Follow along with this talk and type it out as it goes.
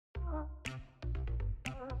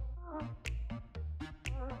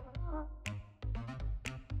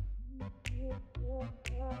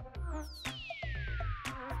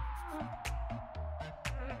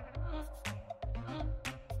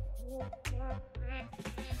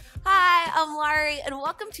Hi, I'm Larie, and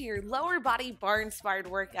welcome to your lower body barre-inspired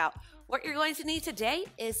workout. What you're going to need today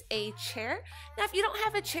is a chair. Now, if you don't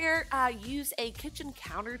have a chair, use a kitchen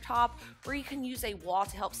countertop, or you can use a wall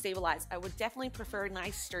to help stabilize. I would definitely prefer a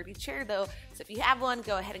nice sturdy chair though, so if you have one,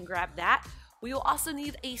 go ahead and grab that. We will also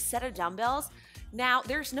need a set of dumbbells. Now,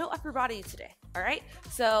 there's no upper body today, all right?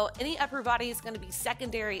 So any upper body is gonna be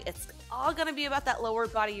secondary. It's all gonna be about that lower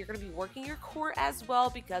body. You're gonna be working your core as well,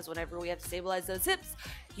 because whenever we have to stabilize those hips,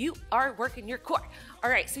 you are working your core. All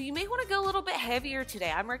right, so you may wanna go a little bit heavier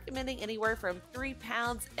today. I'm recommending anywhere from 3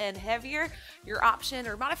 pounds and heavier. Your option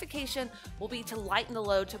or modification will be to lighten the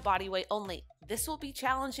load to body weight only. This will be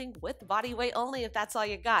challenging with body weight only if that's all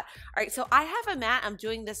you got. All right, so I have a mat. I'm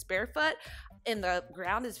doing this barefoot, and the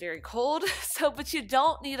ground is very cold, but you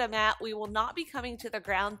don't need a mat. We will not be coming to the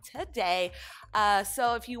ground today.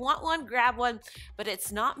 So if you want one, grab one, but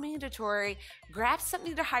it's not mandatory. Grab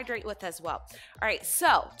something to hydrate with as well. All right,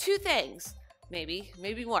 so 2 things, maybe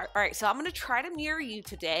more. All right, so I'm gonna try to mirror you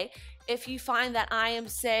today. If you find that I am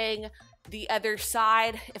saying the other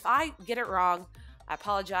side, if I get it wrong, I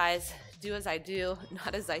apologize. Do as I do,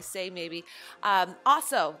 not as I say, maybe.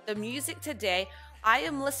 Also, the music today, I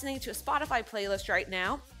am listening to a Spotify playlist right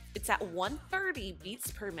now. It's at 130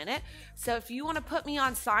 beats per minute. So if you want to put me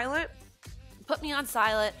on silent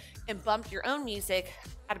and bump your own music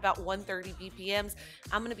at about 130 BPMs.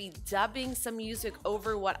 I'm going to be dubbing some music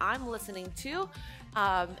over what I'm listening to.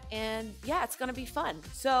 And yeah, it's going to be fun.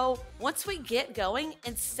 So once we get going,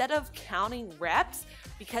 instead of counting reps,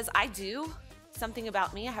 because I do something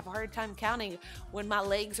about me, I have a hard time counting when my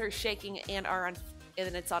legs are shaking and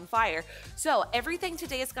it's on fire. So everything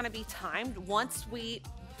today is going to be timed.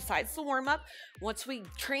 Besides the warm-up, once we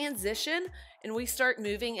transition and we start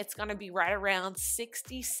moving, it's going to be right around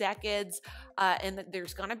 60 seconds. And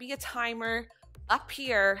there's going to be a timer up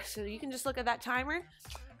here. So you can just look at that timer,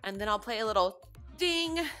 and then I'll play a little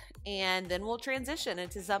ding, and then we'll transition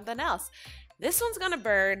into something else. This one's going to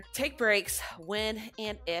burn. Take breaks when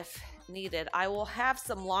and if needed. I will have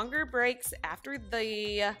some longer breaks after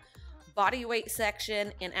the body weight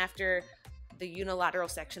section and after the unilateral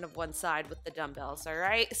section of one side with the dumbbells. All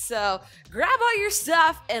right, so grab all your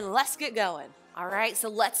stuff and let's get going. All right, so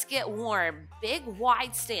let's get warm. Big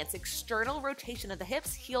wide stance, external rotation of the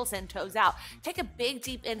hips, heels and toes out. Take a big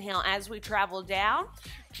deep inhale as we travel down.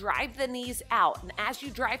 Drive the knees out, and as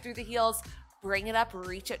you drive through the heels, bring it up,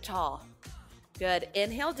 reach it tall. Good.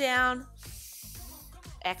 Inhale down,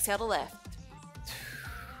 exhale to lift.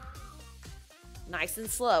 Nice and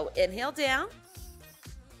slow. Inhale down,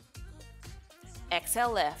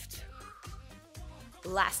 exhale lift.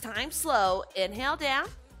 Last time, slow. Inhale down,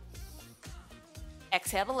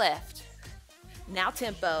 exhale to lift. Now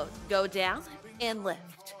tempo. Go down and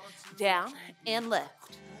lift. Down and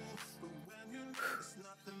lift.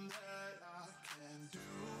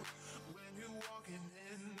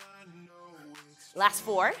 Last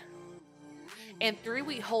 4 and 3.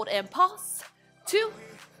 We hold impulse. 2.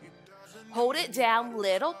 Hold it down,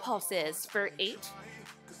 little pulses for 8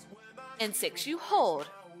 and 6. You hold.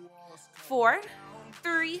 4,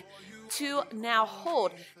 3, 2. Now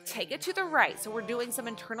hold. Take it to the right. So we're doing some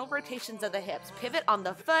internal rotations of the hips. Pivot on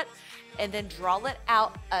the foot and then draw it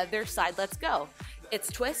out other side. Let's go.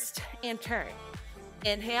 It's twist and turn.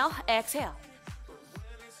 Inhale, exhale.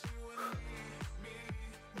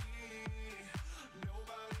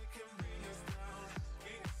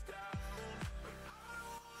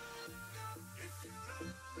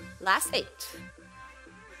 Last 8,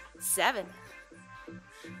 7,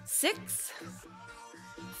 6,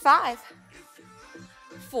 5,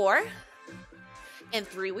 4, and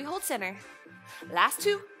 3. We hold center. Last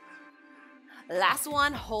 2. Last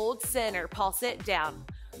 1. Hold center. Pulse it down.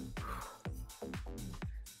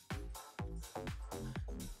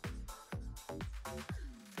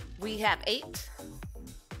 We have 8,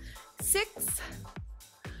 6,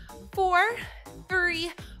 4,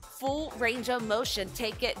 3. Full range of motion.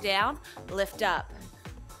 Take it down, lift up.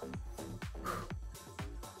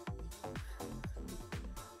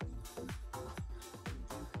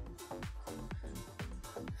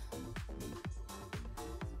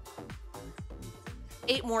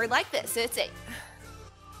 Eight more like this. It's 8.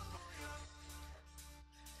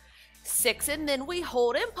 6, and then we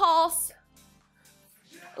hold impulse.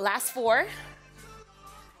 Last 4,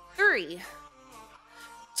 3,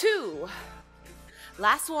 2.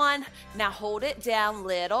 Last 1. Now hold it down,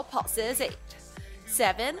 little pulses. 8,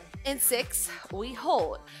 7, and 6. We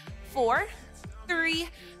hold. 4, 3,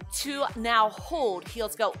 2. Now hold.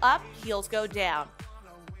 Heels go up, heels go down.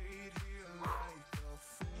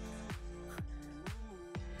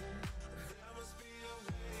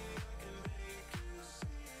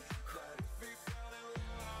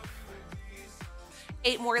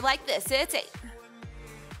 8 more like this. It's 8,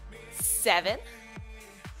 7,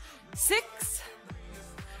 6,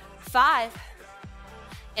 5,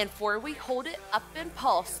 and 4. We hold it up and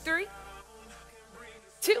pulse. 3,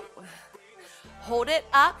 2, hold it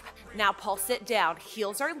up. Now pulse it down.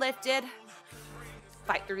 Heels are lifted.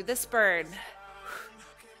 Fight through this burn.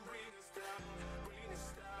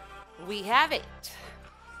 We have 8,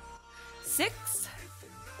 6,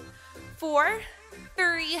 4,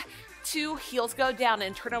 3, 2. Heels go down.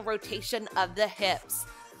 Internal rotation of the hips.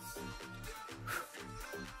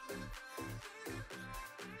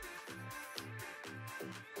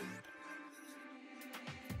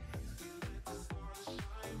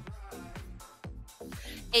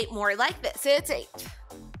 Eight more like this. It's 8,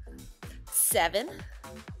 7,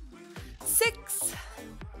 6,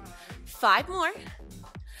 5 more.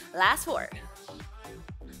 Last 4,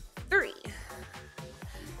 3,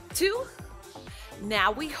 2.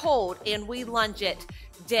 Now we hold and we lunge it.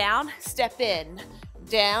 Down, step in.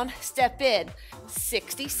 Down, step in.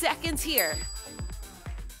 60 seconds here.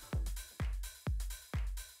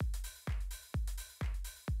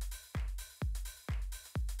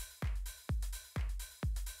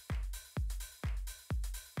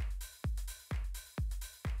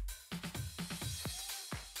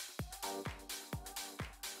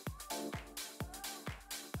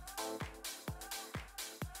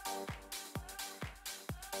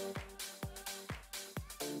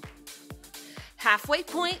 Halfway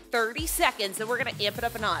point, 30 seconds, and we're gonna amp it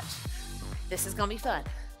up a notch. This is gonna be fun.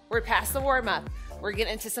 We're past the warm up. We're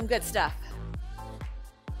getting into some good stuff.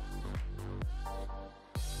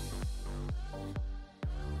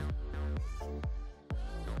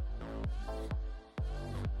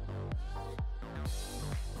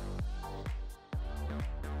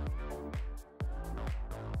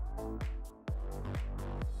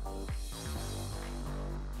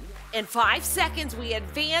 In 5 seconds, we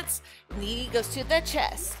advance. Knee goes to the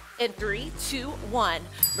chest. In 3, 2, 1.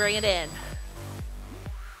 Bring it in.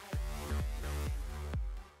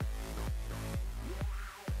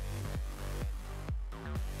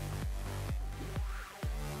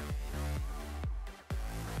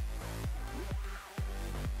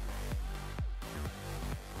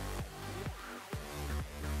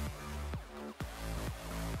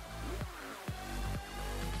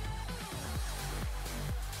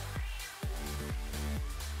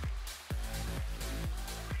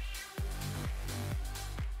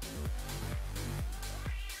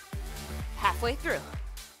 Halfway through.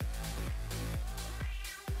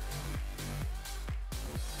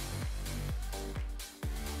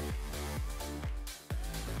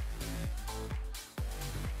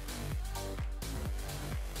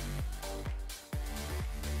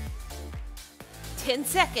 Ten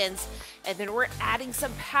seconds, and then we're adding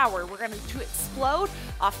some power. We're going to explode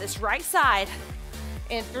off this right side.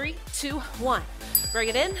 In 3, 2, 1. Bring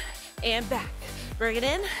it in and back. Bring it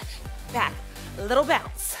in, back. A little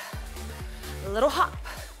bounce. A little hop.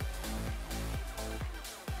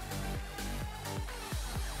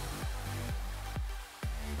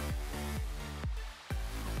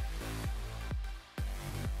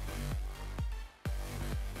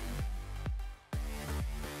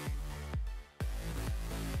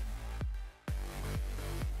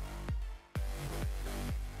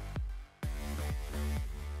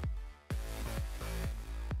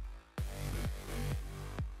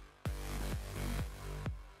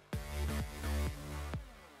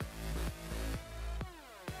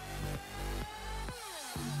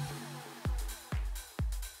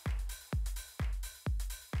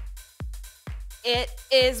 It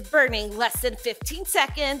is burning less than 15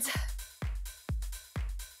 seconds.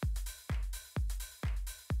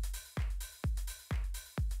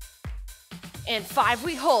 And 5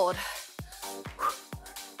 we hold.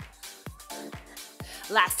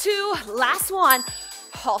 Last 2, last 1.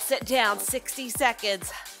 Pulse it down, 60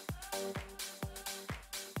 seconds.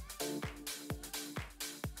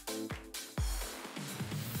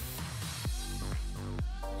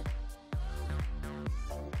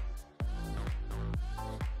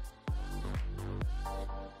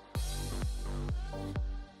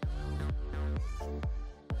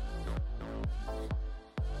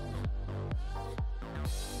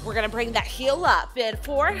 We're gonna bring that heel up in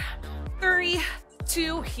 4, 3,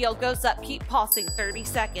 2, heel goes up. Keep pulsing, 30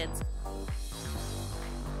 seconds.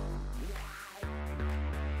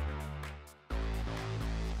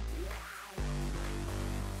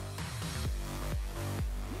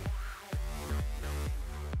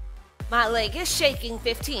 My leg is shaking,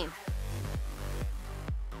 15.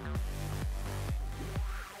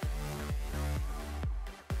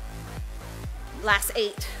 Last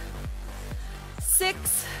 8,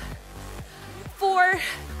 6, 4,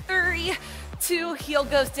 3, 2, heel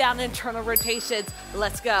goes down, internal rotations.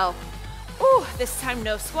 Let's go. Ooh, this time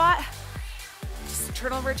no squat. Just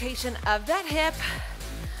internal rotation of that hip.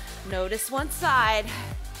 Notice one side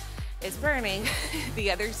is burning. The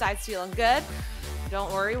other side's feeling good.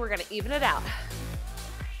 Don't worry, we're gonna even it out.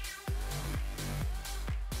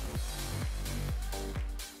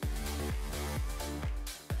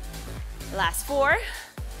 Last 4,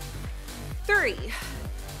 3,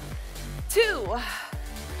 2.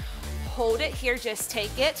 Hold it here, just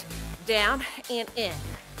take it down and in.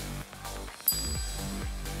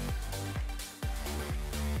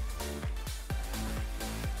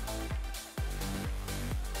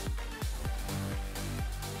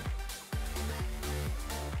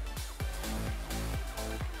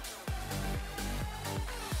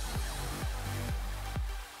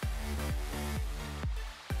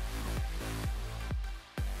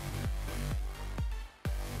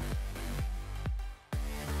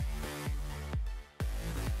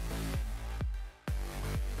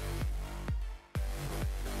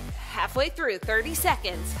 Halfway through, 30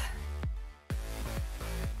 seconds.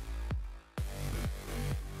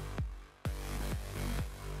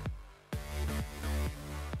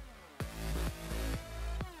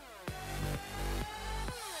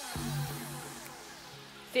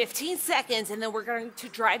 "15 seconds, and then we're going to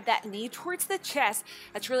drive that knee towards the chest.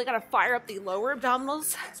 That's really going to fire up the lower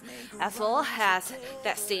abdominals as well as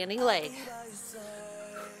that standing leg.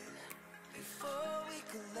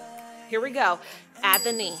 Here we go. Add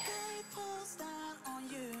the knee.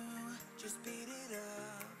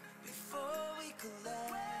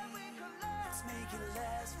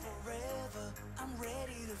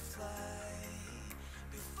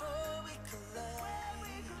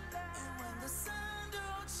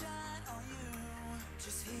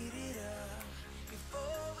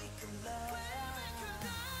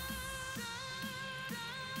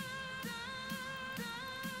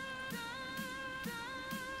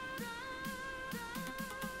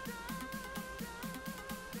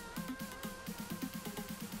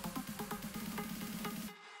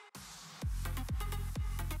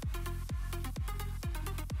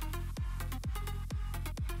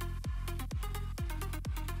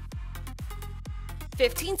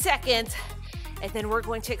 "15 seconds, and then we're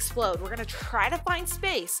going to explode. We're going to try to find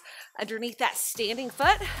space underneath that standing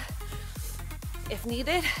foot. If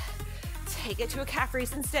needed, take it to a calf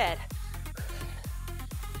raise instead.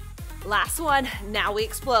 Last one, now we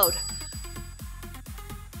explode.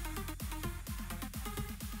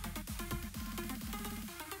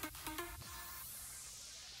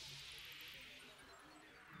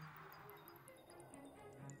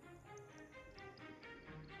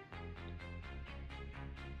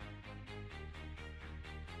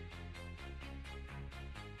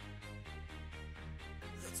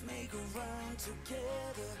 Let's make a run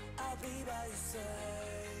together. I'll be by your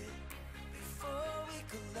side before we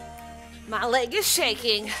collide. My leg is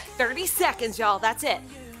shaking. 30 seconds, y'all. That's it.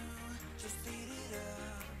 Just beat it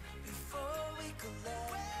up before we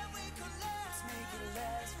collide. Let's make it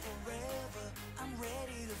last forever. I'm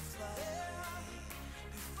ready to fly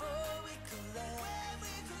before we collide.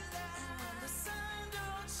 And when the sun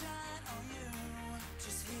don't shine on you,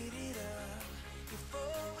 just heat it up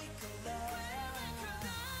before we collide.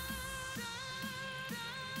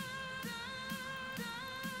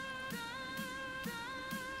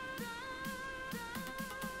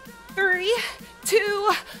 3,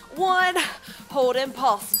 2, 1. Hold and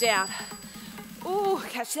pulse down. Ooh,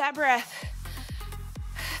 catch that breath.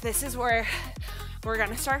 This is where we're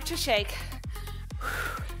gonna start to shake.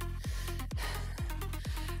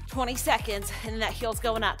 20 seconds, and that heel's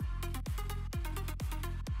going up.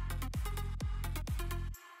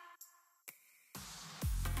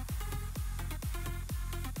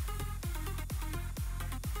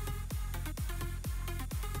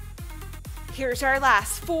 Here's our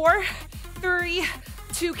last 4, 3,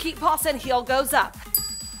 2, keep pulsing, heel goes up.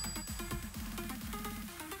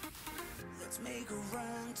 Let's make a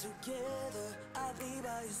run together. I'll be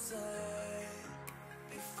by your side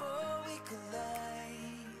before we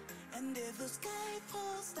collide. And if the sky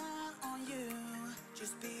falls down on you,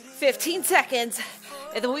 just beat it. 15 seconds,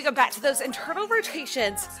 and then we go back to those internal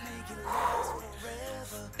rotations.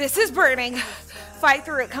 This is burning. Fight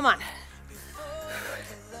through it, come on.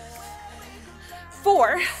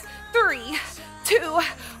 4, 3, 2,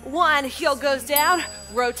 1. Heel goes down,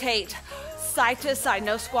 rotate side to side,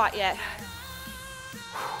 no squat yet.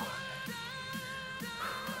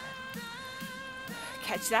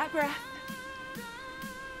 Catch that breath.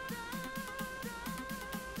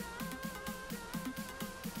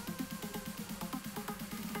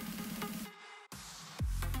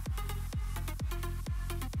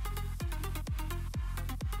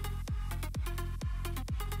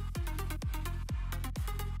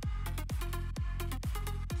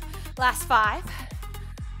 Last 5,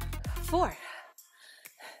 4,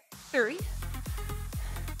 3,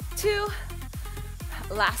 2,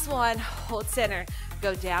 last one. Hold center.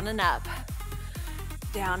 Go down and up.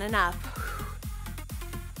 Down and up.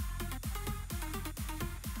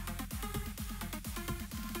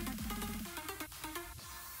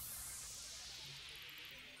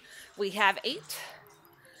 We have 8,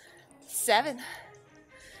 7,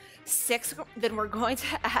 6. Then we're going to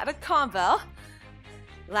add a combo.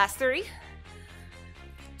 Last 3,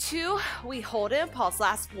 2. We hold it and pulse.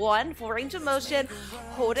 Last 1, full range of motion.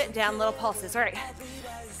 Hold it down, little pulses. All right.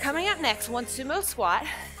 Coming up next, one sumo squat.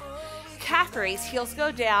 Calf raise, heels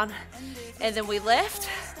go down, and then we lift.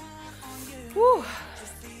 Woo.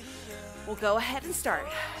 We'll go ahead and start.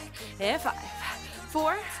 In 5,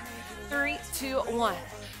 4, 3, 2, 1.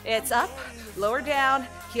 It's up, lower down,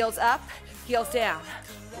 heels up, heels down.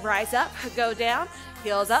 Rise up, go down,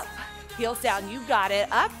 heels up, heels down. You got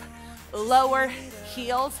it. Up, lower,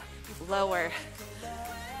 heels, lower.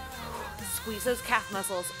 Squeeze those calf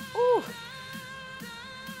muscles. Ooh.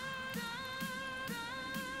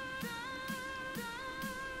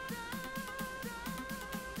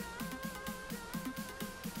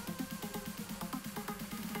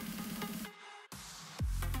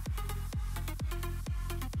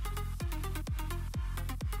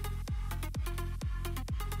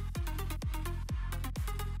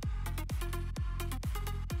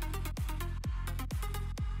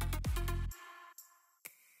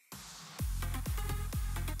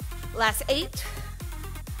 Last 8,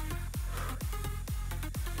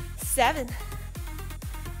 7,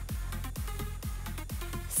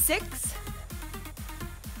 6,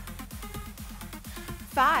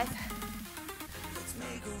 5.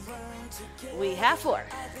 We have 4,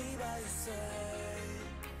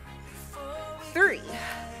 3,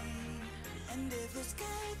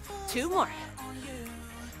 2 more.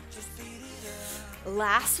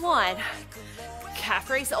 Last one. Calf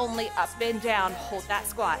raise only, up and down. Hold that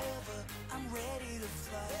squat.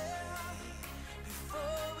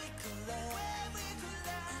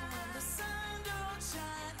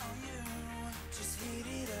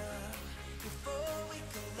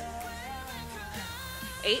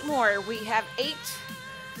 Eight more. We have 8,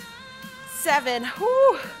 7,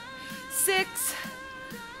 6,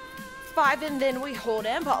 5, and then we hold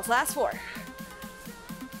and pulse. Last 4,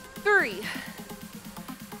 3,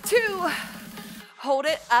 2, hold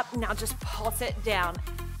it up. Now just pulse it down.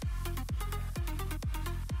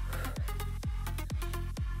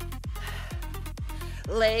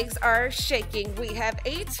 Legs are shaking. We have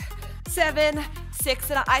 8, 7, 6,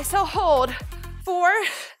 and an ISO hold. 4,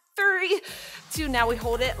 3, 2. Now we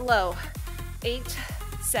hold it low. 8,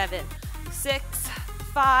 7, 6,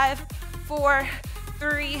 5, 4,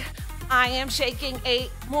 3. I am shaking. 8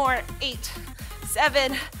 more. 8,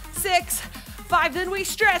 7, 6, 5. Then we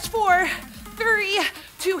stretch. 4, 3,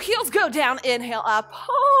 2. Heels go down. Inhale up.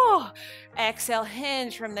 Oh. Exhale.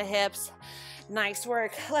 Hinge from the hips. Nice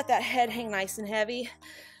work. Let that head hang nice and heavy.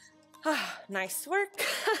 Nice work.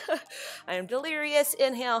 I am delirious.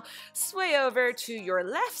 Inhale. Sway over to your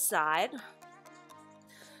left side.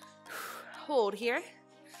 Hold here.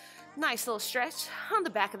 Nice little stretch on the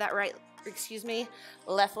back of that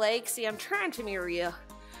left leg. See, I'm trying to mirror you.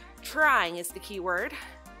 Trying is the key word.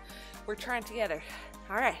 We're trying together.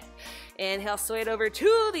 All right. Inhale, sway it over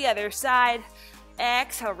to the other side.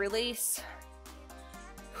 Exhale, release.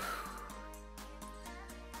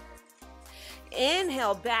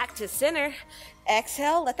 Inhale, back to center.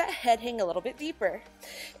 Exhale, let that head hang a little bit deeper.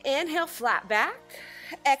 Inhale, flat back.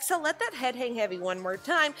 Exhale, let that head hang heavy one more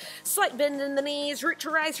time. Slight bend in the knees, root to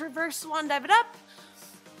rise, reverse swan, dive it up.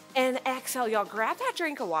 And exhale, y'all, grab that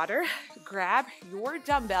drink of water, grab your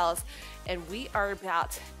dumbbells, and we are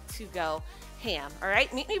about to go ham. All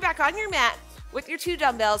right, meet me back on your mat with your 2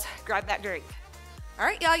 dumbbells. Grab that drink. All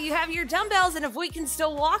right, y'all, you have your dumbbells, and if we can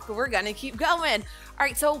still walk, we're gonna keep going. All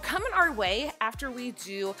right, so coming our way after we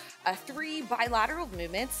do 3 bilateral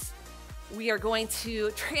movements, we are going to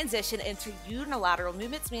transition into unilateral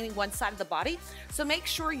movements, meaning one side of the body. So make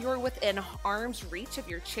sure you're within arm's reach of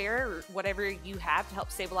your chair or whatever you have to help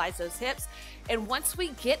stabilize those hips. And once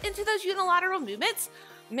we get into those unilateral movements,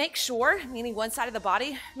 make sure, meaning one side of the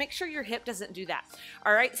body, make sure your hip doesn't do that.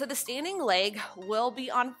 All right, so the standing leg will be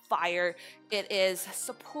on fire. It is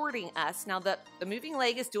supporting us. Now the moving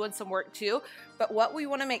leg is doing some work too, but what we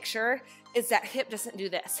wanna make sure is that hip doesn't do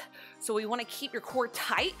this. So we wanna keep your core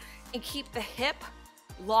tight and keep the hip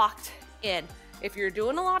locked in. If you're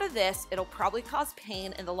doing a lot of this, it'll probably cause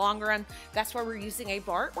pain in the long run. That's why we're using a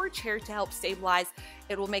bar or chair to help stabilize.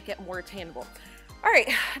 It will make it more attainable. All right,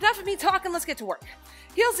 enough of me talking, let's get to work.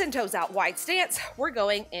 Heels and toes out, wide stance. We're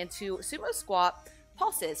going into sumo squat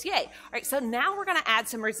pulses, yay. All right, so now we're gonna add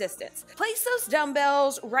some resistance. Place those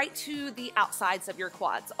dumbbells right to the outsides of your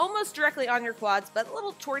quads, almost directly on your quads, but a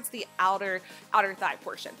little towards the outer thigh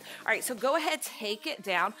portion. All right, so go ahead, take it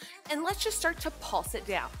down, and let's just start to pulse it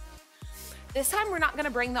down. This time we're not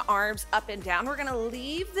gonna bring the arms up and down. We're gonna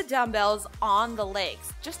leave the dumbbells on the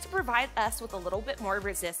legs just to provide us with a little bit more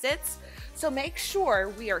resistance. So make sure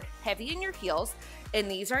we are heavy in your heels,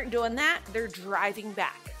 and these aren't doing that, they're driving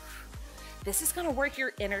back. This is gonna work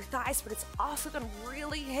your inner thighs, but it's also gonna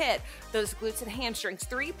really hit those glutes and hamstrings.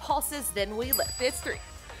 3 pulses, then we lift. It's 3,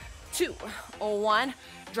 2, 1,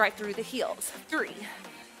 drive through the heels. 3,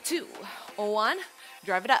 2, 1,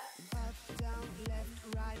 drive it up.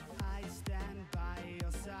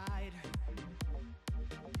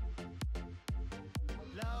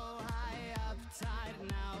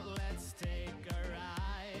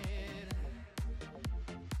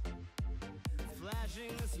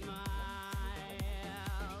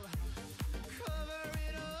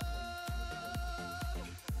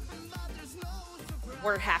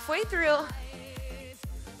 We're halfway through. I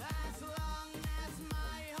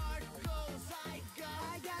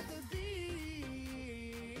got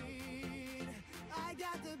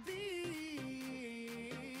the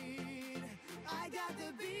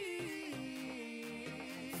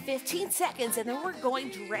beat. 15 seconds, and then we're going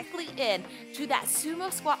directly in to that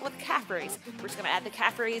sumo squat with calf raise. We're just gonna add the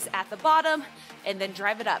calf raise at the bottom and then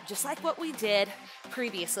drive it up, just like what we did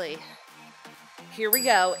previously. Here we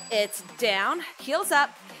go. It's down, heels up,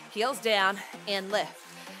 heels down, and lift.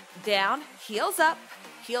 Down, heels up,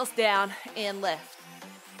 heels down, and lift.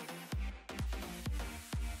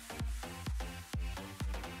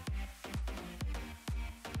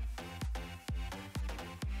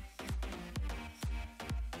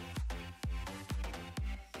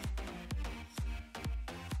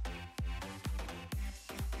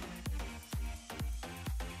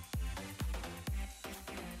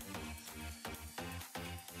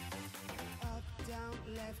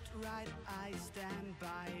 Left, right, I stand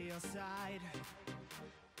by your side.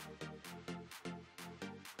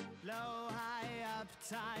 Low, high, up,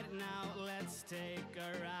 tight, now let's take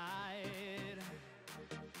a ride.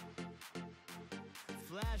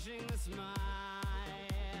 Flashing a smile,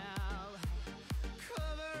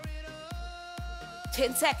 cover it up.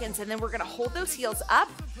 10 seconds, and then we're gonna hold those heels up.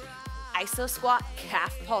 Iso squat,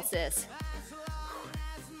 calf pulses.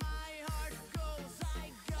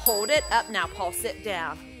 Hold it up now, pulse it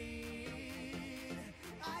down.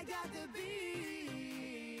 I got the beat.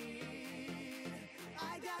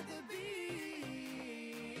 I got the beat.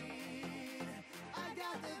 I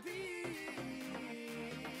got the beat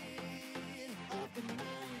of the night.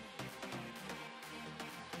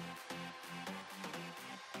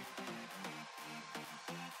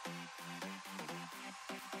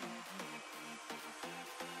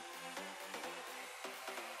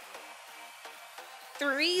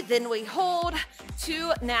 Three, then we hold.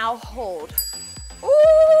 2, now hold.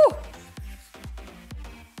 Ooh!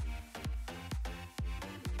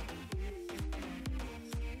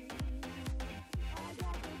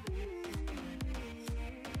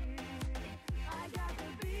 I got the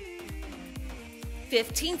beat.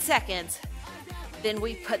 15 seconds. Then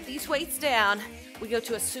we put these weights down. We go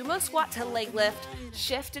to a sumo squat to leg lift,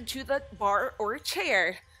 shift into the bar or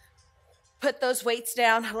chair. Put those weights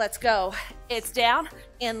down, let's go. It's down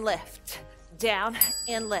and lift, down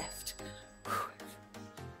and lift.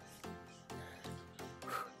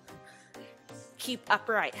 Keep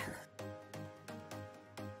upright.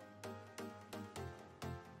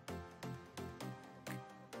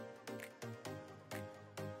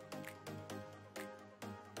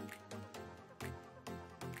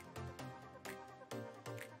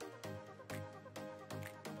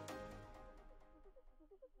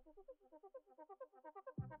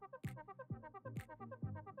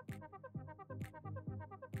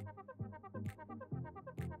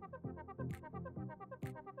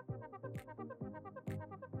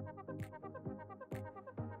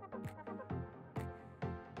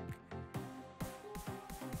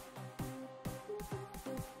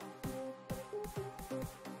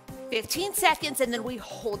 "15 seconds, and then we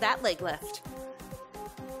hold that leg lift.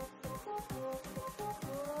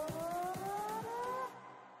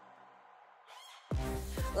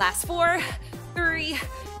 Last 4, 3,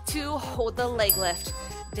 2, hold the leg lift,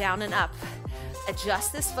 down and up.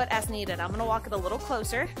 Adjust this foot as needed. I'm gonna walk it a little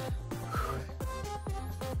closer.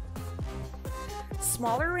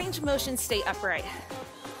 Smaller range of motion, stay upright.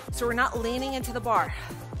 So we're not leaning into the bar.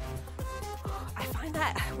 I find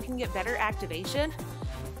that we can get better activation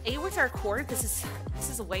with our core. This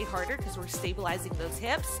is way harder because we're stabilizing those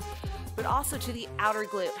hips, but also to the outer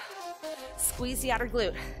glute. Squeeze the outer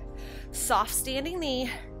glute. Soft standing knee.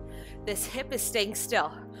 This hip is staying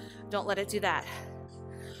still. Don't let it do that.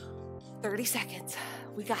 30 seconds.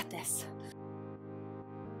 We got this.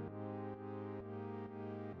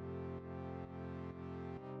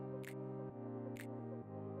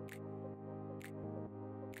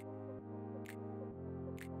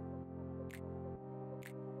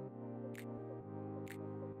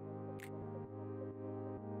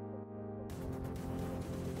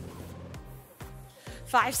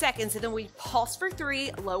 Five seconds, and then we pulse for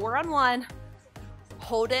 3, lower on 1,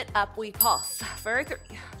 hold it up, we pulse for 3,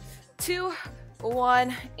 2,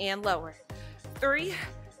 1, and lower. 3,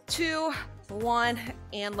 2, 1,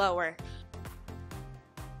 and lower.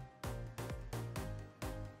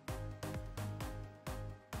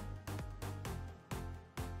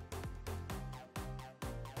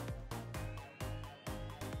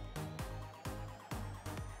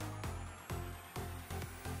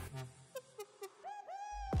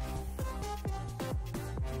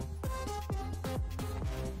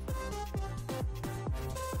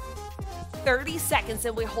 "30 seconds,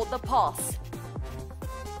 and we hold the pulse.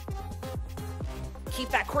 Keep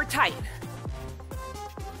that core tight.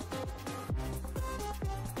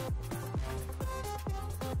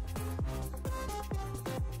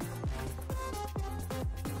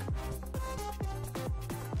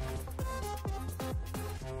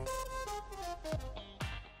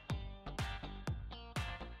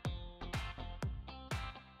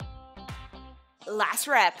 Last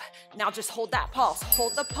rep. Now just hold that pulse.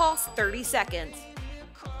 Hold the pulse, 30 seconds.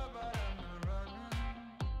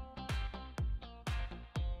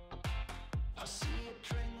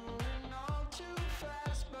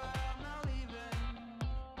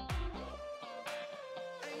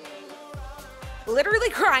 Literally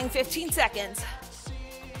crying, 15 seconds.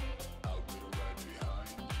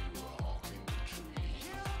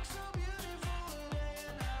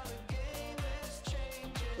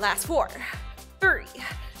 Last 4, 3,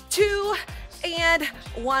 2, and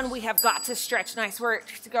 1. We have got to stretch. Nice work.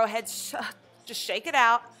 To go ahead, just shake it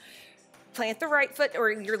out. Plant the right foot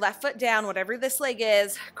or your left foot down, whatever this leg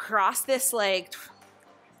is. Cross this leg.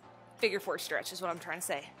 Figure 4 stretch is what I'm trying to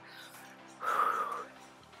say.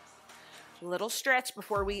 Little stretch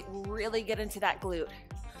before we really get into that glute.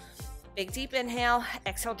 Big deep inhale.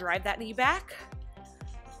 Exhale, drive that knee back.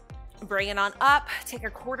 Bring it on up. Take a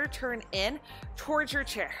quarter turn in towards your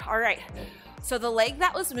chair. All right. So the leg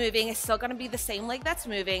that was moving is still going to be the same leg that's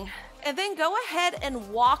moving. And then go ahead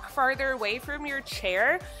and walk farther away from your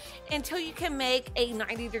chair until you can make a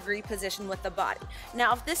 90-degree position with the body.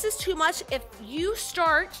 Now, if this is too much, if you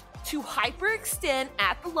start to hyperextend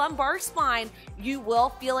at the lumbar spine, you will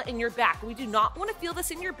feel it in your back. We do not want to feel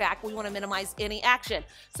this in your back. We want to minimize any action.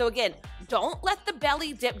 So again, don't let the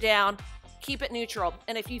belly dip down. Keep it neutral.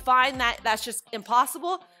 And if you find that that's just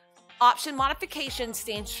impossible, option modification,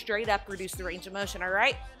 stand straight up, reduce the range of motion, all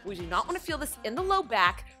right? We do not want to feel this in the low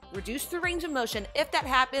back. Reduce the range of motion. If that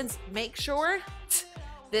happens, make sure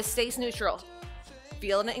this stays neutral.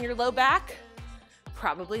 Feeling it in your low back?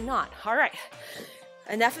 Probably not. All right.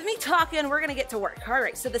 Enough of me talking. We're going to get to work. All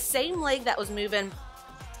right. So the same leg that was moving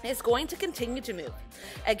is going to continue to move.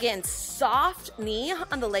 Again, soft knee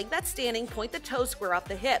on the leg that's standing. Point the toes, square off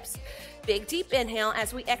the hips. Big deep inhale.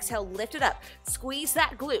 As we exhale, lift it up. Squeeze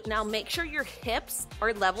that glute. Now make sure your hips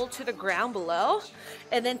are level to the ground below,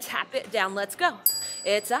 and then tap it down. Let's go.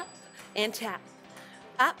 It's up and tap.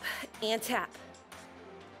 Up and tap.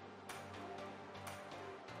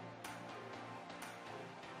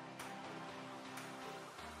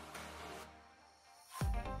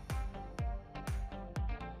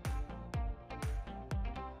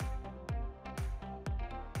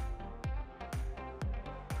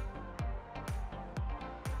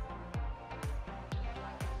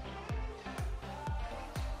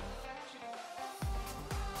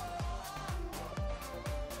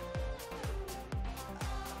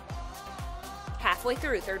 Halfway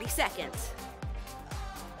through, 30 seconds.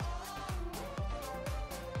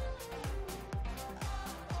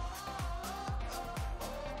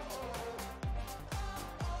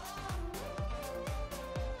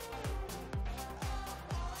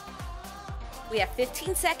 We have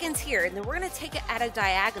 15 seconds here, and then we're going to take it at a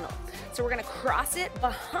diagonal. So we're going to cross it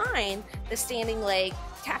behind the standing leg,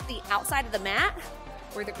 tap the outside of the mat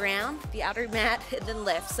or the ground, the outer mat, and then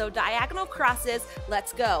lift. So diagonal crosses,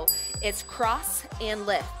 let's go. It's cross and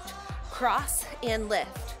lift, cross and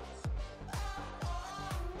lift.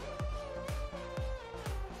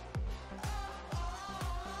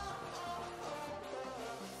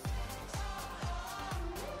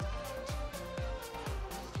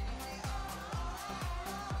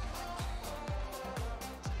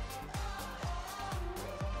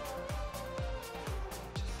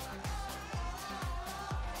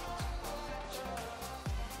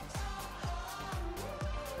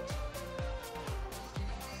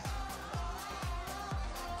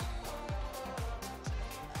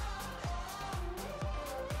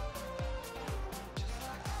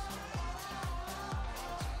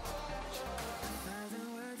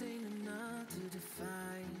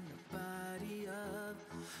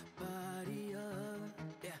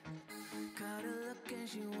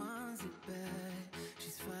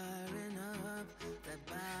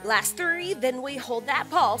 Last 3, then we hold that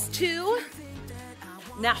pulse. 2.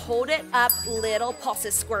 Now hold it up, little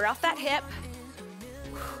pulses. Square off that hip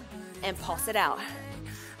and pulse it out.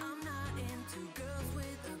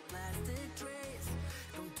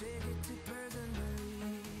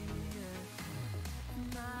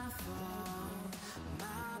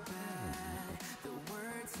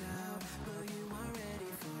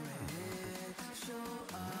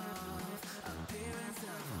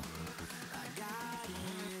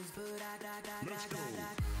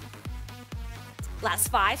 Last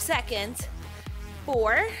 5 seconds.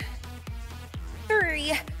 4,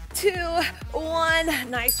 3, 2, 1.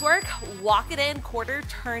 Nice work. Walk it in, quarter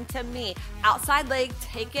turn to me. Outside leg,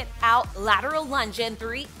 take it out. Lateral lunge in.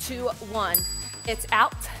 3, 2, 1. It's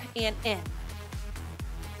out and in.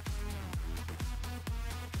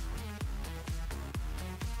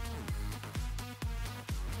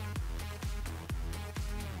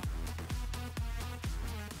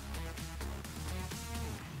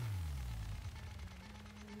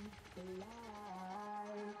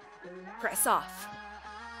 Press off.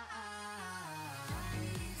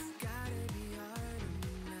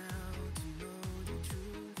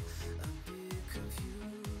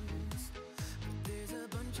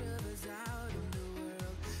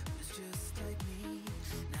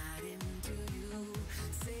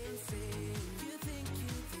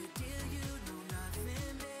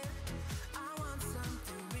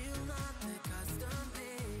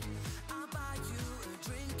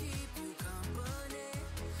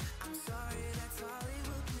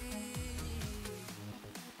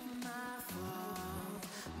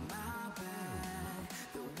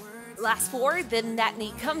 Last 4, then that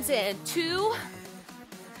knee comes in. 2,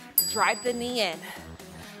 drive the knee in.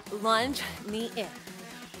 Lunge, knee in.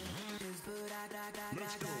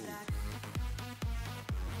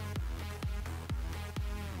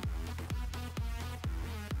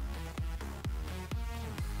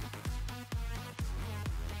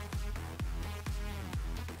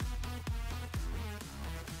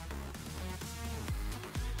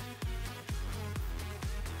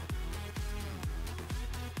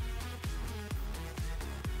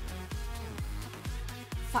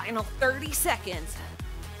 Final 30 seconds.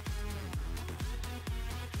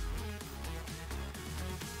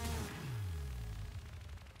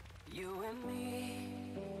 You and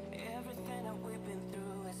me, everything that we've been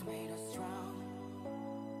through has made us strong.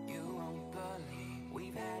 You won't believe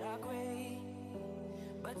we've had our gray,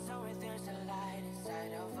 but somewhere there's a light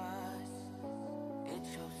inside of us. It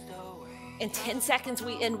shows the way. In 10 seconds,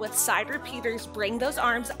 we end with side repeaters. Bring those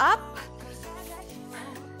arms up.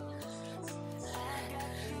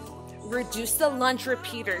 Reduce the lunge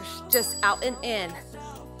repeaters, just out and in.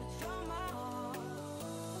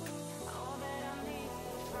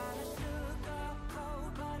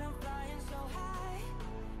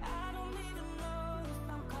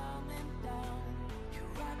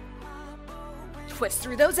 Twist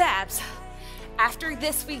through those abs. After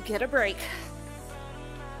this, we get a break.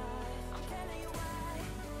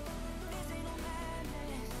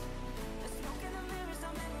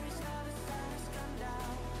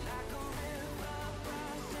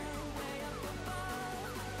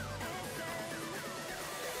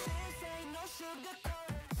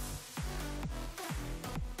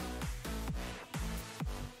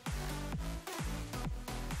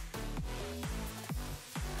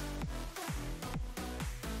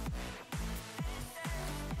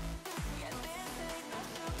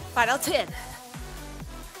 Final 10.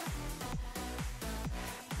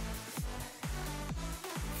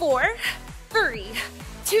 4, 3,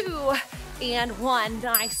 2, and 1.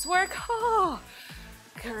 Nice work. Oh,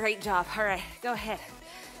 great job. All right, go ahead.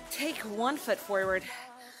 Take one foot forward.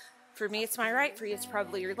 For me, it's my right. For you, it's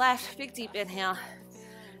probably your left. Big deep inhale.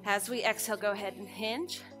 As we exhale, go ahead and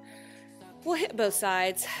hinge. We'll hit both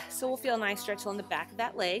sides, so we'll feel a nice stretch on the back of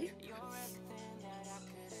that leg.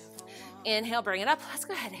 Inhale, bring it up. Let's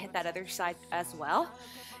go ahead and hit that other side as well.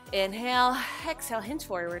 Inhale, exhale, hinge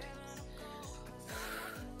forward.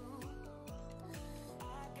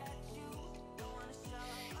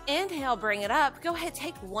 Inhale, bring it up. Go ahead,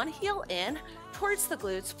 take one heel in towards the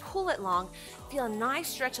glutes, pull it long. Feel a nice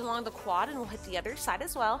stretch along the quad, and we'll hit the other side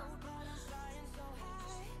as well.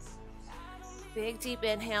 Big deep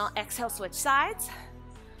inhale, exhale, switch sides.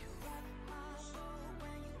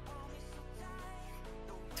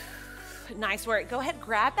 Nice work. Go ahead,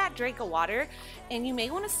 grab that drink of water, and you may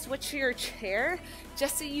want to switch to your chair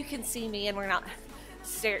just so you can see me and you're not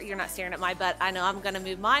staring at my butt. I know I'm going to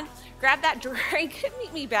move mine. Grab that drink and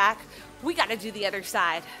meet me back. We got to do the other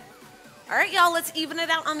side. All right, y'all, let's even it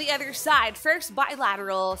out on the other side. First,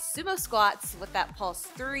 bilateral sumo squats with that pulse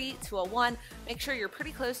 3 to a 1. Make sure you're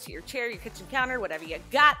pretty close to your chair, your kitchen counter, whatever you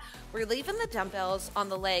got. We're leaving the dumbbells on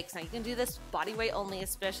the legs. Now, you can do this body weight only,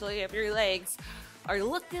 especially if your legs are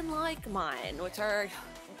looking like mine, which are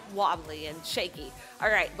wobbly and shaky. All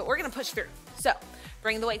right, but we're going to push through. So,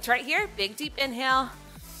 bring the weights right here. Big, deep inhale.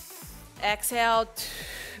 Exhale.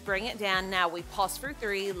 Bring it down. Now, we pulse for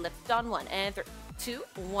 3. Lift on 1 and 3. 2,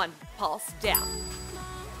 1, pulse down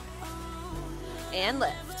and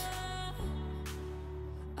lift.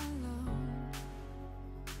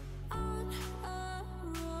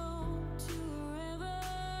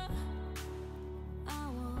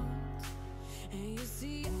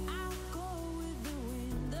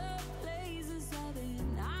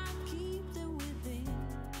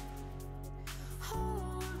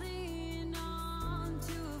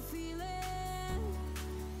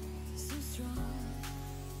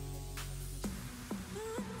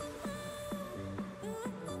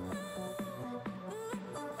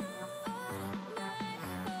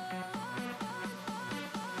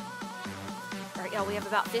 All right, y'all, we have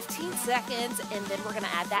about 15 seconds, and then we're gonna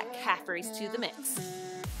add that calf raise to the mix.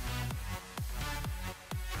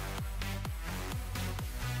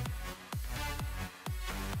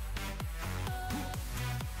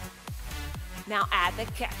 Now add the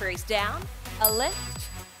calf raise down, a lift,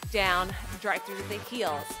 down, drive through the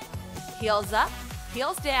heels. Heels up,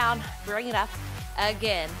 heels down, bring it up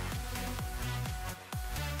again. –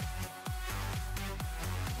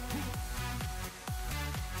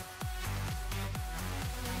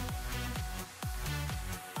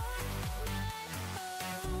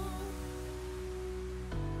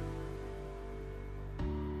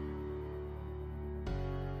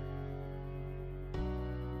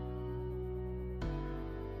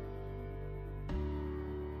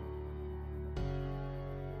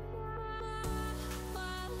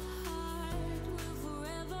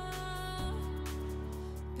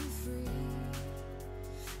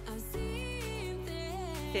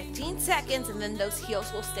 15 seconds, and then those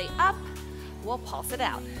heels will stay up. We'll pulse it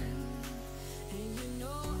out.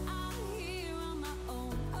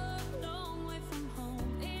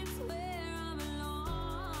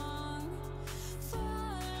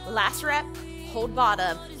 Last rep, hold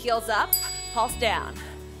bottom, heels up, pulse down.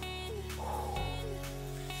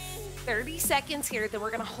 30 seconds here, then we're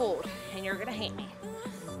gonna hold, and you're gonna hate me.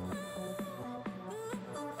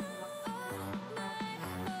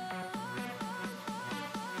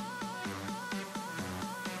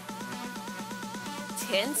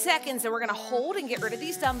 $10 seconds, and we're gonna hold and get rid of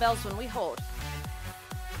these dumbbells when we hold.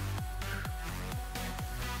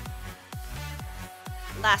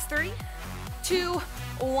 Last 3, 2,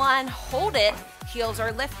 1, hold it. Heels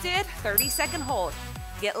are lifted, 30-second hold.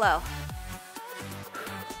 Get low.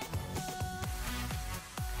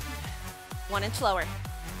 1 inch lower.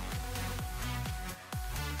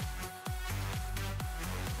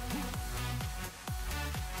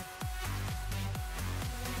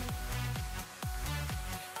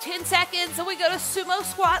 $10 seconds, and we go to sumo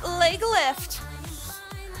squat, leg lift.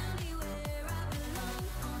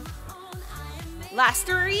 Last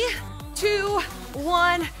 3, 2,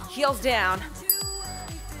 1, heels down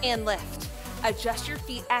and lift. Adjust your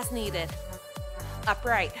feet as needed.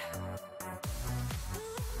 Upright.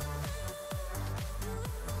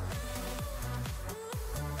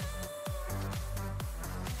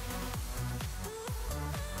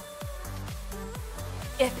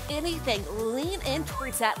 If anything, lean in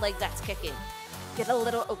towards that leg that's kicking. Get a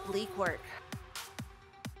little oblique work.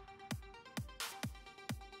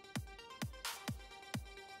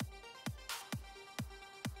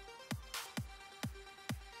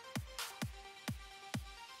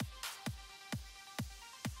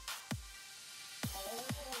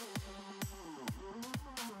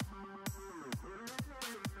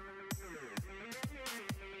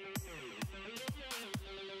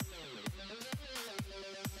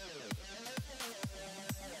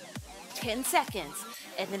 $10 seconds,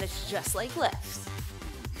 and then it's just like lifts.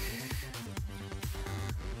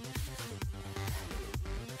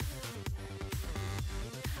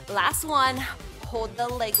 Last one, hold the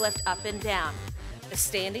leg lift up and down. The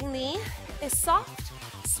standing knee is soft,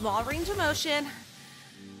 small range of motion.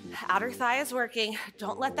 Outer thigh is working.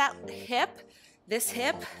 Don't let that hip, this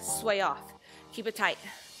hip, sway off. Keep it tight.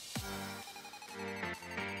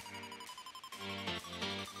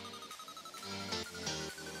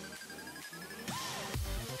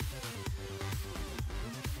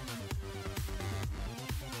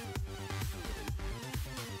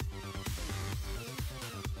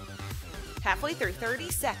 Halfway through, 30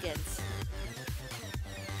 seconds.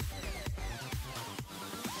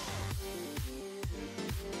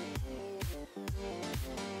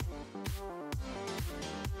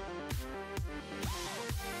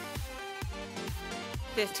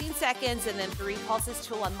 15 seconds, and then 3 pulses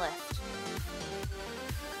to 1 lift.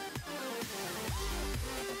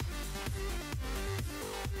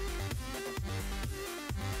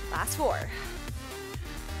 Last 4,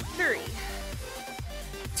 3,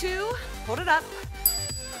 2, hold it up,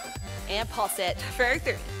 and pulse it for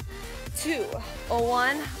 3, 2,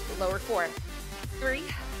 1, lower 4, 3,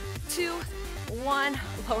 2, 1,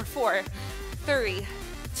 lower 4, 3,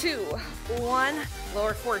 2, 1,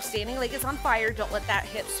 lower 4. Standing leg is on fire. Don't let that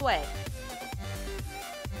hip sway.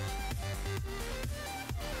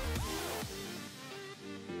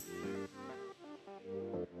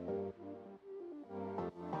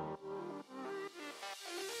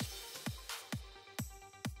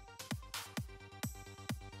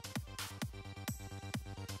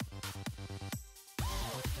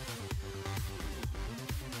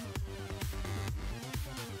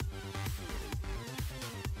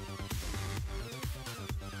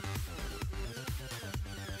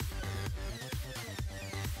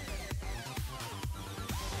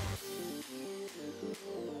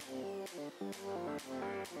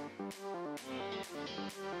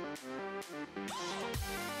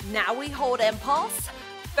 Now we hold impulse.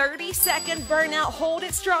 30-second burnout. Hold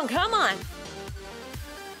it strong. Come on.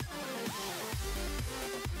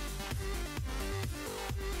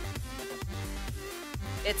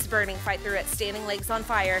 It's burning. Fight through it. Standing legs on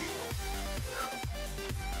fire.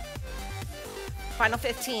 Final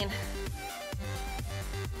 15.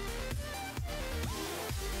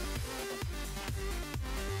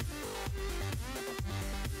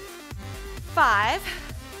 5,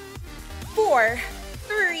 4,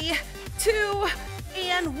 3, 2,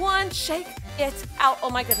 and 1. Shake it out. Oh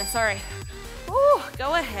my goodness, sorry. Ooh,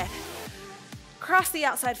 go ahead. Cross the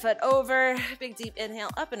outside foot over. Big deep inhale,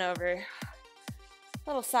 up and over.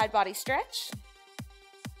 Little side body stretch.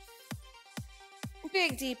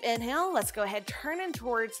 Big deep inhale. Let's go ahead, turn in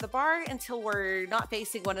towards the bar until we're not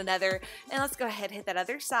facing one another. And let's go ahead, hit that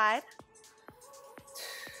other side.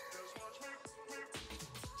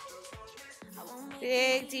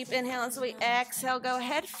 Big deep inhale as we exhale. Go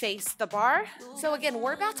ahead, face the bar. So again,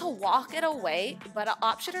 we're about to walk it away, but an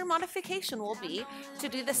option or modification will be to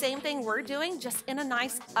do the same thing we're doing, just in a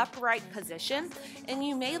nice upright position. And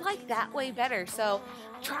you may like that way better. So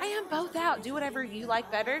try them both out. Do whatever you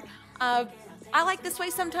like better. I like this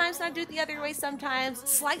way sometimes, and I do it the other way sometimes.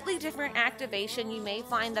 Slightly different activation. You may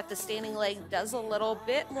find that the standing leg does a little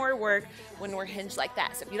bit more work when we're hinged like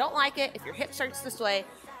that. So if you don't like it, if your hip starts this way,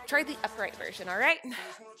 try the upright version, all right?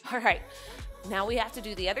 All right, now we have to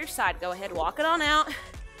do the other side. Go ahead, walk it on out.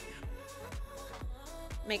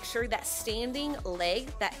 Make sure that standing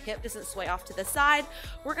leg, that hip doesn't sway off to the side.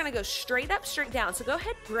 We're gonna go straight up, straight down. So go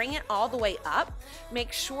ahead, bring it all the way up.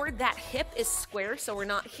 Make sure that hip is square, so we're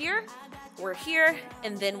not here, we're here,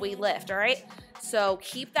 and then we lift, all right? So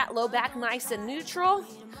keep that low back nice and neutral.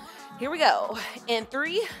 Here we go. In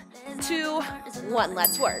 3, 2, 1,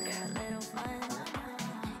 let's work.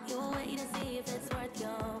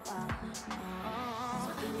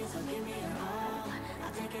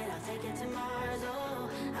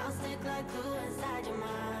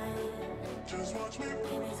 Just watch me.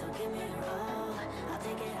 Give me your all. I'll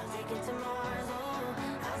take it to Mars. Oh,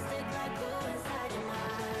 I'll stick like glue inside your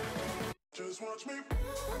mind. Just watch me.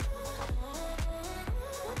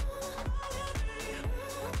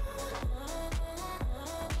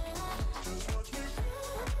 Just watch me.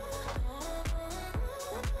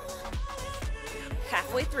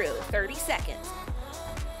 Halfway through, 30 seconds.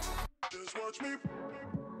 Just watch me.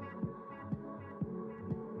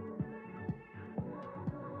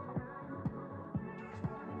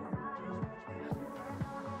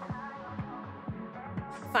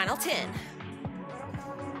 Final 10.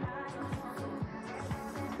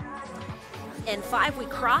 In 5, we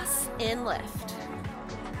cross and lift.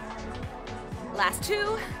 Last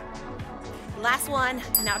 2. Last 1.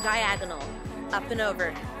 Now diagonal. Up and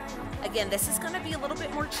over. Again, this is going to be a little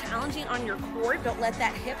bit more challenging on your core. Don't let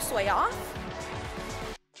that hip sway off.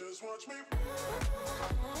 Just watch me.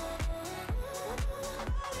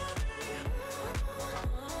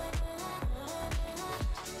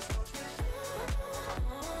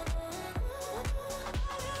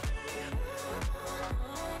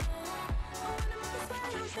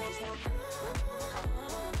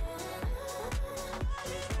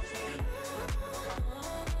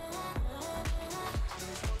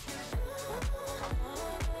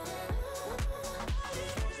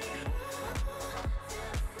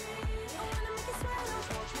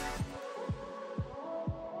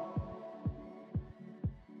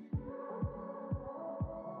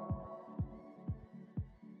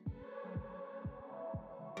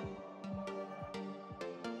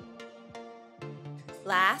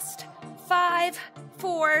 Last, 5,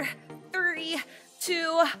 4, 3,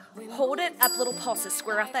 2, hold it up, little pulses,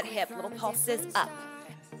 square out that hip, little pulses up.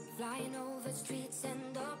 Flying over streets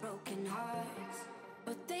and our broken hearts,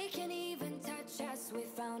 but they can't even touch us. We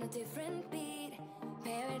found a different beat.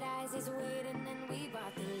 Paradise is waiting and we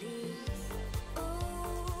brought the leaves.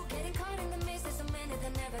 Ooh, getting caught in the mist, there's so many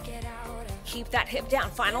that never get out of. Keep that hip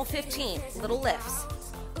down, final 15, little lifts.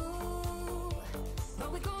 Ooh,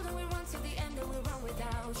 but we go and we run to the end and we run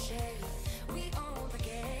without shame. We own the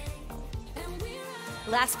game and we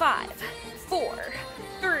run. Last 5, 4,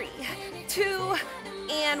 3, 2,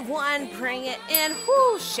 and 1. Bring it in.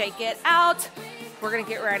 Whoo, shake it out. We're going to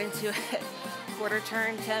get right into it. Quarter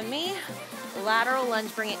turn to me. Lateral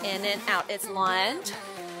lunge, bring it in and out. It's lunge.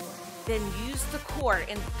 Then use the core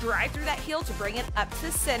and drive through that heel to bring it up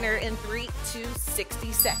to center in 3 to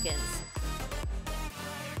 60 seconds.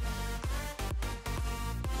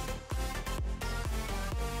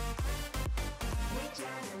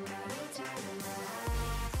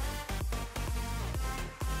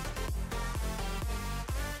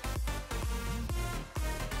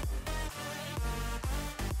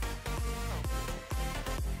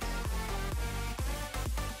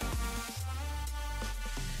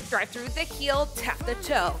 Drive through the heel, tap the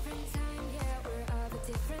toe. Yeah, we're of a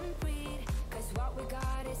different breed. 'Cause what we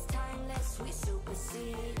got is timeless, we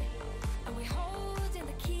supersede. And we hold in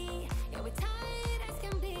the key, yeah, we're tight as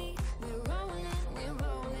can be. We're rolling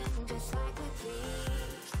just like we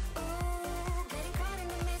please. Ooh, getting caught in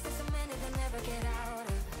the mist, there's so many that never get out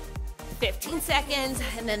of. 15 seconds,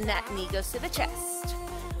 and then that knee goes to the chest.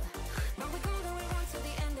 But we go and we run to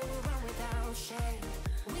the end and we run without shame.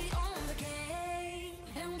 We own the game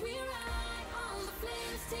and we ride on the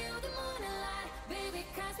flames till the morning light, baby,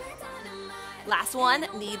 'cause we're dynamite. Last one,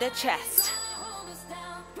 knee to chest. Hold us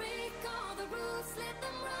down, break all the rules, let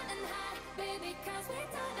them run and hide, baby, 'cause we're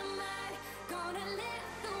dynamite. Gonna let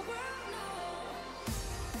the world know.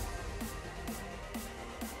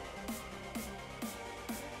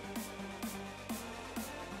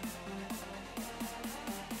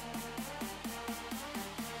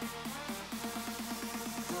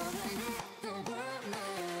 Gonna let the world know.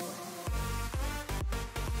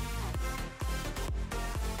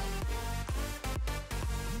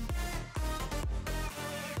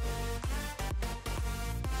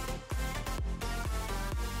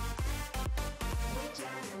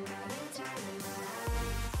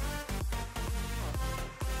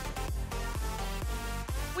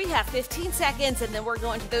 We have 15 seconds, and then we're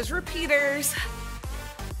going to those repeaters.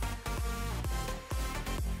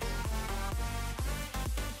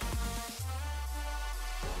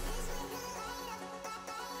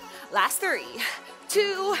 Last 3,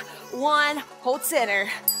 2, 1. Hold center.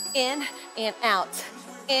 In and out.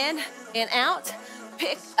 In and out.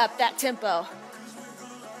 Pick up that tempo.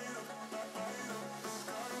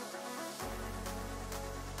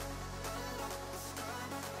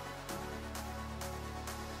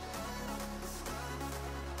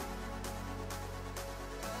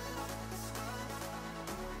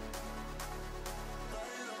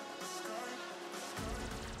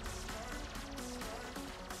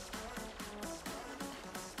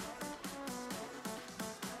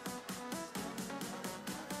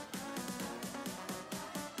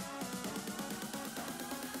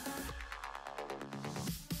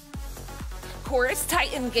 Core is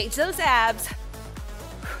tight, engage those abs.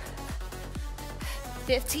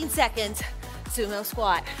 15 seconds, sumo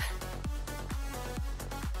squat.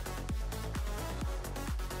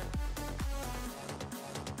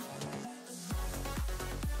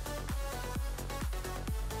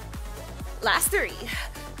 Last 3,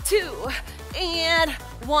 2, and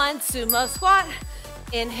 1, sumo squat.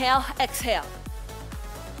 Inhale, exhale.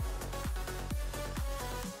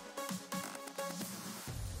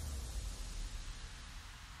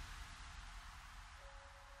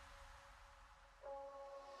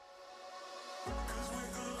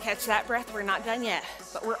 Catch that breath, we're not done yet,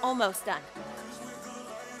 but we're almost done.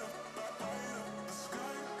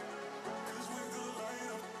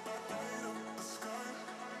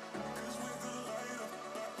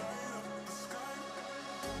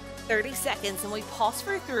 "30 seconds, and we pulse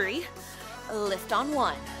for 3, lift on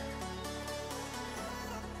 1.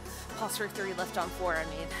 Pulse for 3, lift on 4, I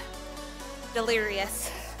mean. Delirious.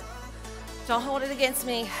 Don't hold it against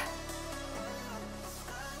me.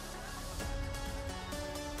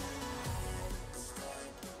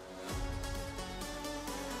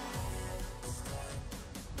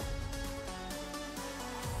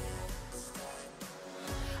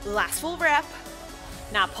 Last full rep.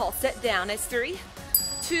 Now pulse it down. It's 3,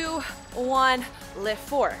 2, 1, lift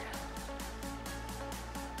forward.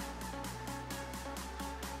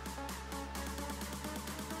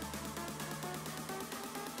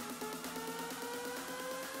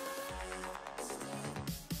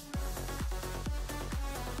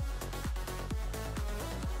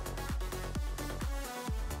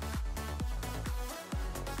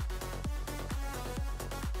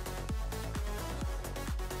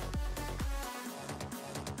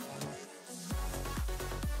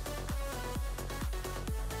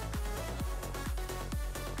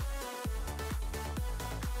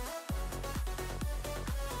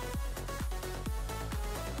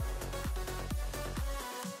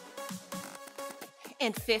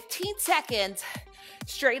 In 15 seconds,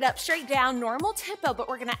 straight up, straight down, normal tempo, but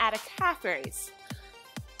we're gonna add a calf raise.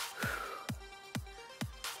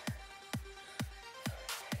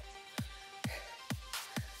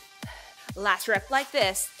 Last rep like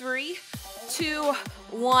this. 3, 2,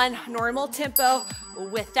 1, normal tempo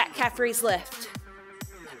with that calf raise lift.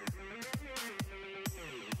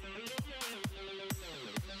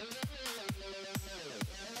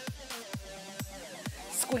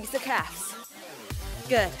 Squeeze the calves.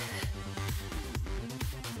 Good.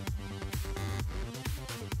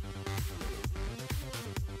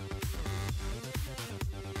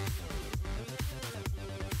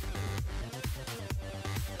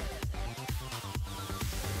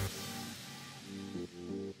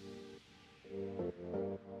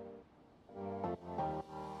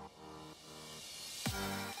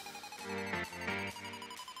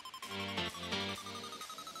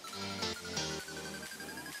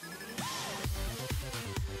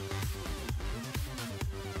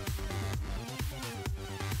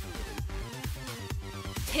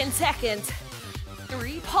 Ten seconds,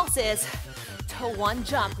 3 pulses to 1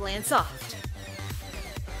 jump, land soft.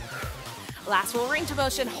 Last full range of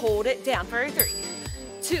motion, hold it down for 3,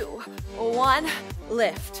 2, 1,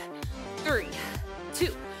 lift. 3, 2,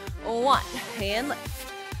 1, and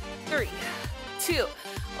lift. 3, 2,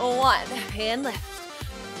 1, and lift.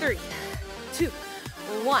 3, 2,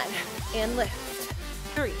 1, and lift.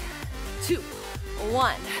 3, 2,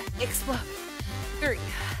 1, explode. 3,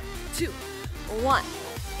 2, 1.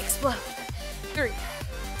 Explode. 3,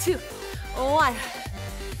 2, 1.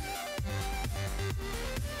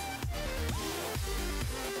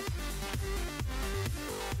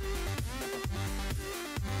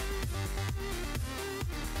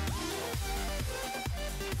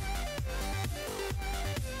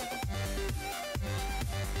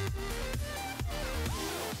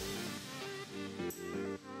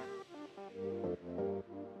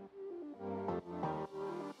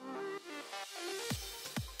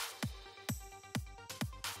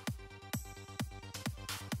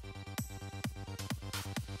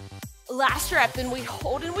 Last rep, and we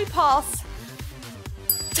hold and we pulse.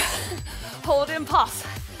 Hold and pulse.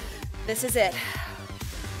 This is it.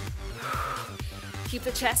 Keep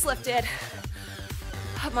the chest lifted.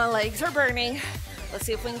 My legs are burning. Let's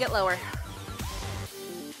see if we can get lower.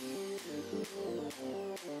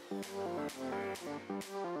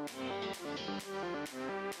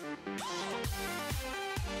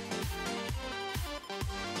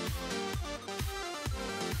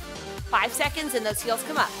 Five seconds and those heels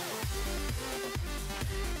come up.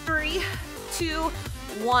 3, 2,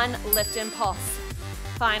 1, lift and pulse.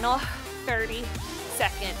 Final 30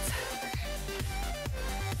 seconds.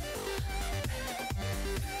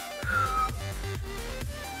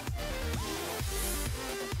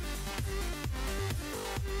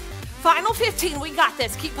 Final 15, we got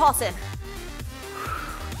this. Keep pulsing.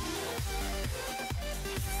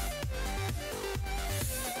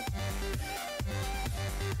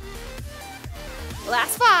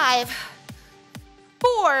 Last 5,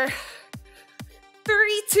 4,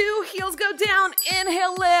 3, 2, heels go down.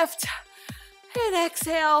 Inhale, lift, and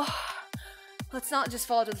exhale. Let's not just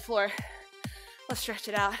fall to the floor. Let's stretch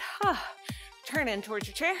it out. Turn in towards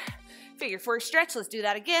your chair. Figure 4 stretch. Let's do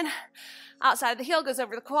that again. Outside of the heel goes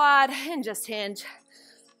over the quad and just hinge.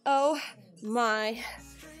 Oh my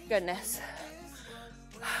goodness.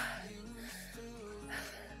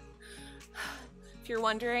 If you're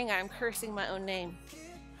wondering, I'm cursing my own name.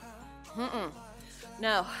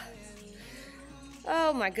 No.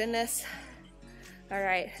 Oh my goodness. All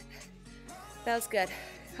right. That was good.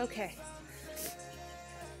 Okay.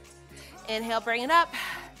 Inhale, bring it up.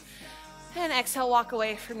 And exhale, walk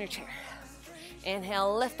away from your chair.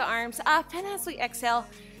 Inhale, lift the arms up. And as we exhale,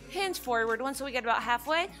 hinge forward. Once we get about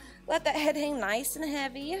halfway, let that head hang nice and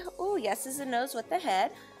heavy. Oh, yes, is the nose with the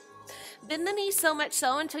head. Bend the knees so much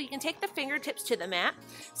so until you can take the fingertips to the mat.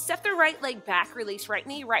 Step the right leg back, release right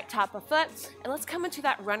knee, right top of foot. And let's come into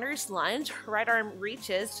that runner's lunge. Right arm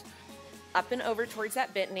reaches up and over towards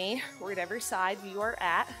that bent knee, whatever side you are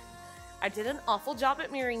at. I did an awful job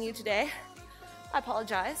at mirroring you today. I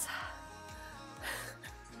apologize.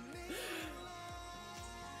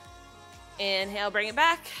 Inhale, bring it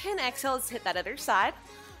back. And exhale, let's hit that other side.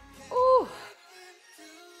 Ooh.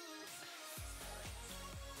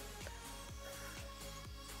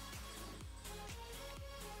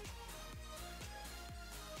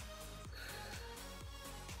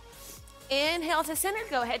 Inhale to center.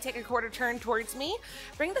 Go ahead, take a quarter turn towards me.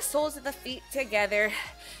 Bring the soles of the feet together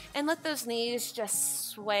and let those knees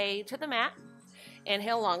just sway to the mat.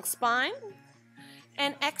 Inhale, long spine.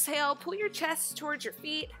 And exhale, pull your chest towards your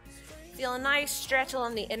feet. Feel a nice stretch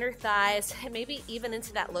along the inner thighs and maybe even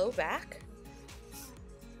into that low back.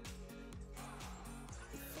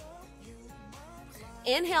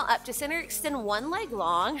 Inhale up to center, extend one leg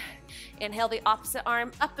long. Inhale the opposite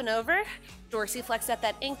arm up and over. Dorsiflex at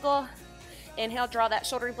that ankle. Inhale, draw that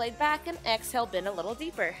shoulder blade back, and exhale, bend a little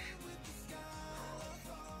deeper.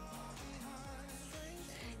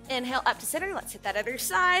 Inhale up to center, let's hit that other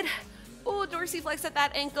side. Oh, dorsiflex at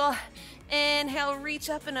that ankle. Inhale, reach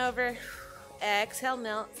up and over. Exhale,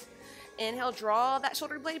 melt. Inhale, draw that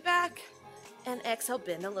shoulder blade back, and exhale,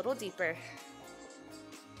 bend a little deeper.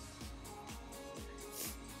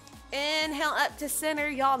 Inhale up to center,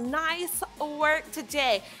 y'all. Nice work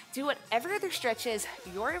today. Do whatever other stretches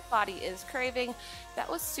your body is craving. That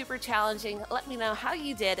was super challenging. Let me know how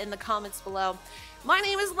you did in the comments below. My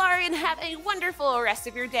name is Larie, and have a wonderful rest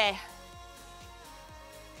of your day.